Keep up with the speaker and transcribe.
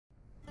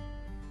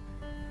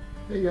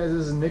Hey guys,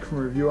 this is Nick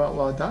from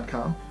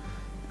ReviewOutlaw.com.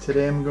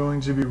 Today I'm going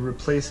to be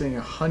replacing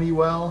a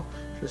Honeywell,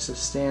 just a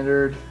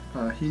standard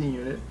heating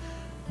unit,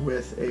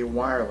 with a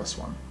wireless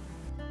one.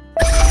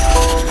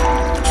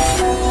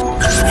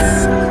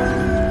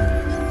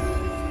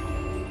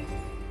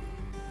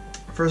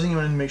 First thing you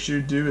want to make sure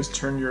you do is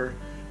turn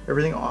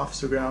everything off.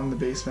 So go down in the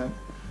basement,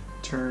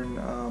 turn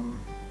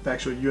the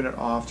actual unit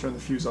off, turn the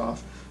fuse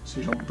off so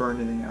you don't burn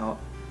anything out.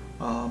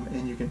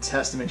 And you can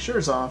test to make sure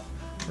it's off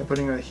by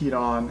putting the heat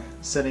on,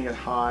 setting it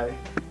high,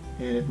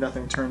 and if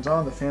nothing turns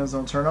on, the fans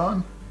don't turn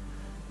on,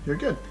 you're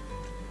good.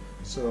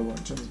 So we'll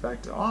turn this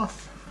back to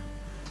off.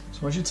 So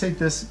once you take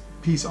this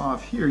piece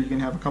off here, you can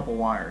have a couple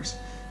wires.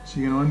 So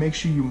you're going to want to make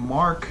sure you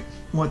mark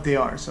what they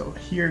are. So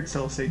here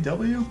it'll say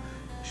W,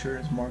 make sure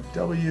it's marked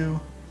W,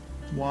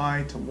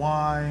 Y to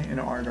Y,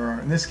 and R to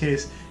R. In this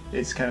case,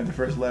 it's kind of the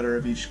first letter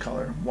of each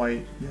color,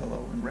 white,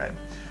 yellow, and red.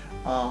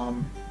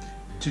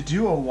 To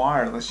do a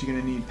wireless, you're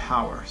going to need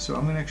power. So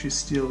I'm going to actually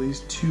steal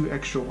these two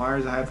extra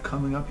wires I have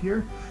coming up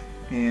here,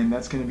 and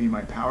that's going to be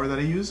my power that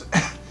I use.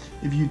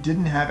 If you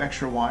didn't have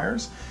extra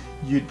wires,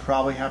 you'd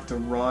probably have to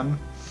run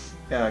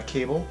a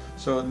cable.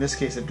 So in this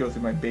case, I'd go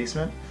through my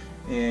basement,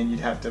 and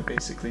you'd have to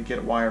basically get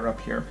a wire up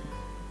here.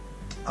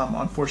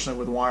 Unfortunately,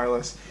 with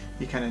wireless,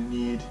 you kind of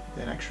need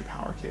an extra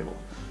power cable.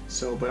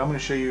 But I'm going to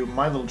show you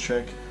my little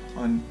trick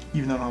on,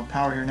 even though I don't have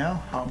power here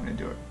now, how I'm going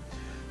to do it.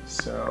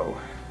 So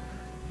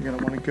you're going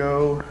to want to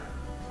go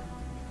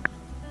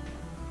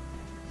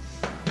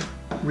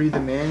read the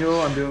manual.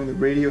 I'm doing the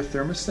radio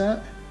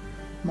thermostat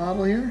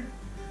model here,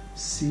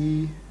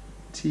 CT50.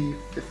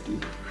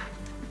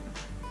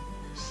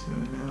 So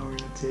now we're going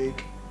to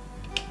take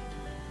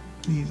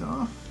these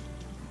off.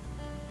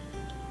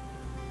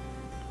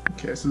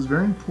 Okay, so it's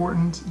very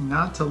important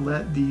not to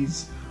let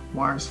these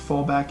wires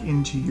fall back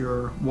into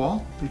your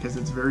wall because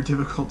it's very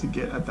difficult to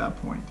get at that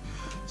point.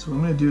 So what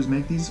I'm going to do is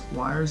make these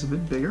wires a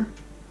bit bigger.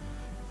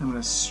 I'm going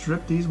to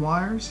strip these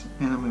wires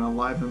and I'm going to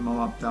liven them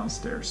all up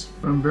downstairs.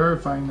 What I'm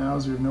verifying now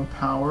is we have no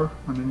power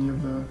on any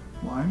of the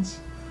lines.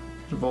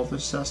 There's a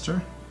voltage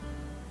tester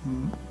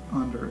and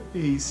under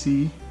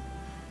AC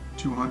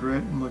 200.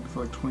 I'm looking for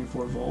like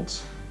 24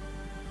 volts.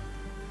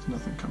 There's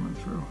nothing coming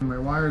through. And my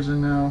wires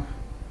in now,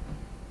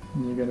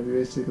 and you're going to be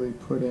basically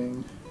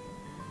putting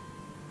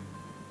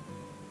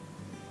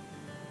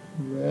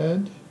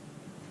red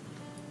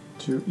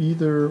to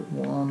either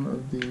one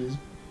of these,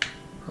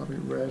 probably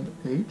red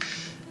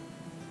H.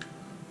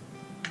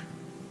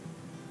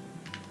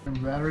 And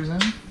batteries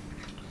in.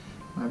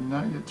 I have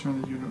not yet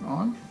turned the unit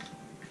on.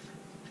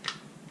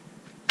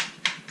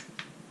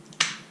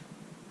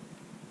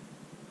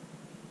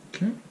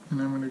 Okay,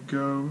 and I'm going to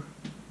go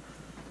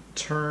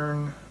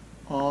turn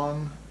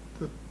on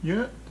the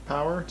unit, the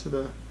power to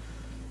the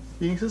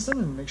heating system,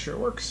 and make sure it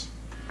works.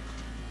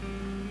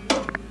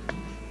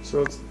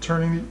 So it's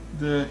turning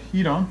the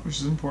heat on, which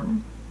is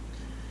important.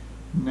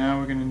 Now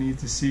we're going to need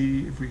to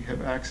see if we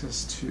have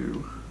access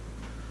to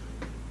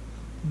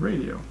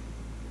radio.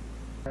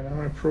 And I'm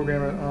going to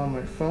program it on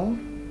my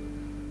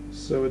phone,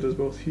 so it does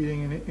both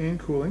heating and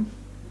cooling.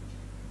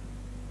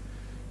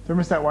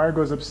 Thermostat wire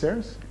goes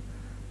upstairs,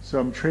 so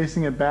I'm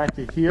tracing it back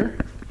to here.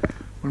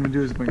 What I'm going to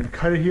do is I'm going to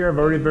cut it here. I've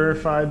already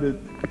verified that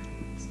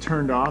it's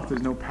turned off.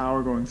 There's no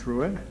power going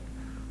through it.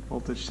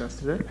 Voltage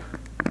tested it.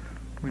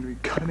 I'm going to be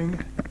cutting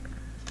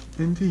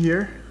into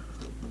here.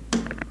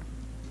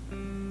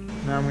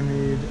 Now I'm going to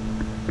need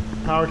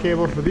power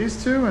cable for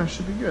these two, and it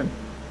should be good.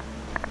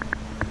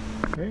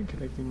 Okay,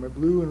 connecting my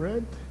blue and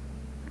red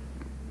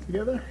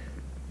together.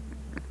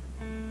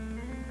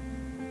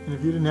 And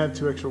if you didn't have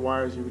two extra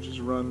wires, you would just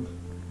run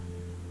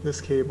this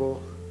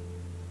cable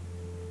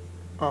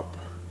up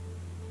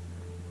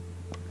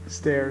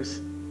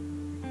stairs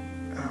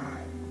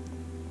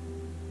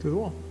to the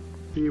wall.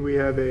 Here we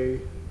have a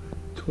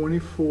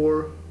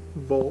 24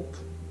 volt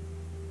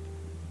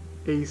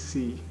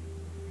AC.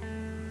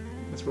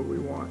 That's what we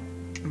want.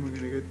 And we're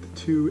going to get the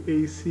two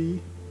AC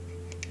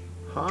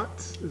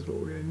hots is what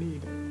we're going to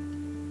need.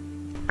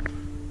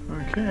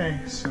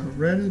 Okay, so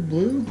red and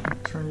blue,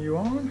 turn you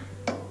on.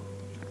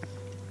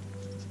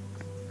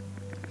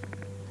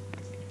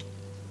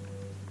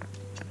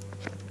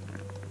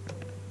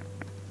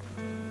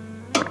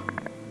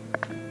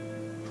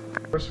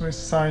 First we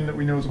sign that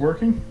we know it's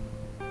working.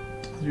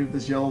 We have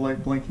this yellow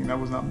light blinking. That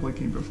was not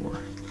blinking before.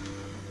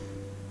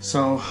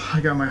 So I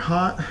got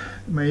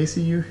my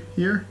AC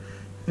here,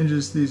 and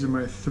just these are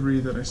my three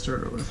that I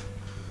started with.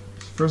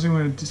 First thing I'm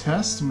going to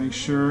test to make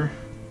sure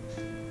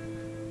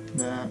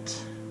that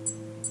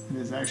it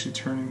is actually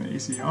turning the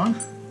AC on.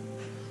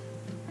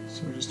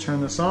 So I just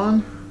turn this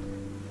on,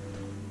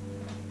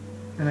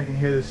 and I can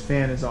hear this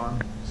fan is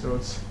on. So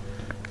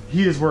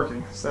heat is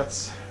working. So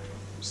that's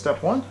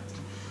step one.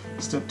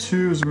 Step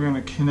two is we're going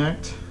to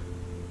connect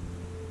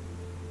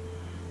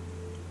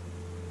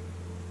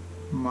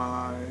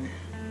my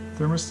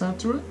thermostat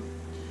to it.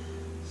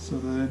 So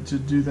to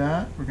do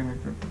that, we're going to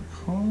go to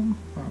Home,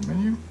 File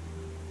Menu,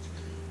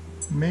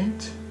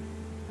 Mate.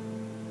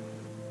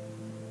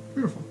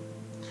 Beautiful.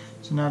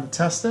 So now to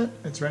test it,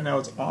 right now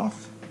it's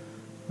off.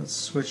 Let's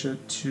switch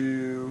it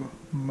to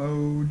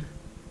mode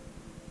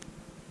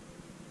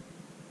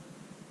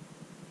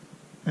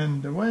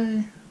end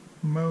away,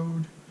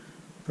 mode,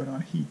 put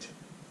on heat.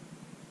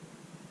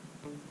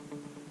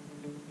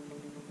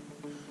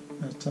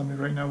 That's telling me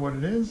right now what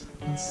it is.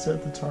 Let's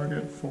set the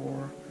target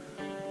for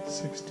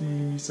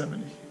 60,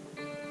 70.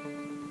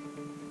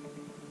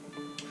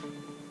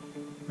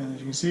 And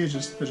as you can see, it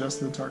just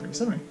adjusted the target to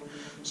 70.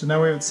 So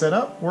now we have it set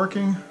up,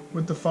 working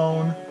with the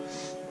phone.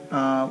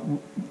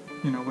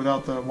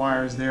 Without the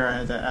wires there, I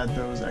had to add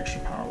those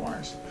extra power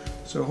wires.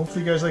 So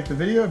hopefully you guys liked the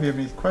video. If you have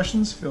any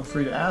questions, feel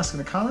free to ask in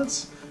the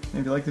comments. And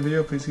if you like the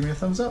video, please give me a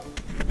thumbs up.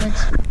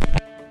 Thanks.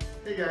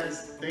 Hey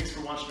guys, thanks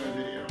for watching my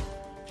video.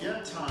 If you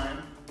have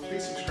time,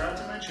 please subscribe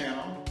to my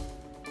channel,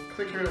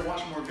 click here to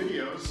watch more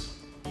videos,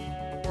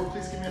 or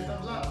please give me a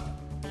thumbs up.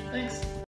 Thanks.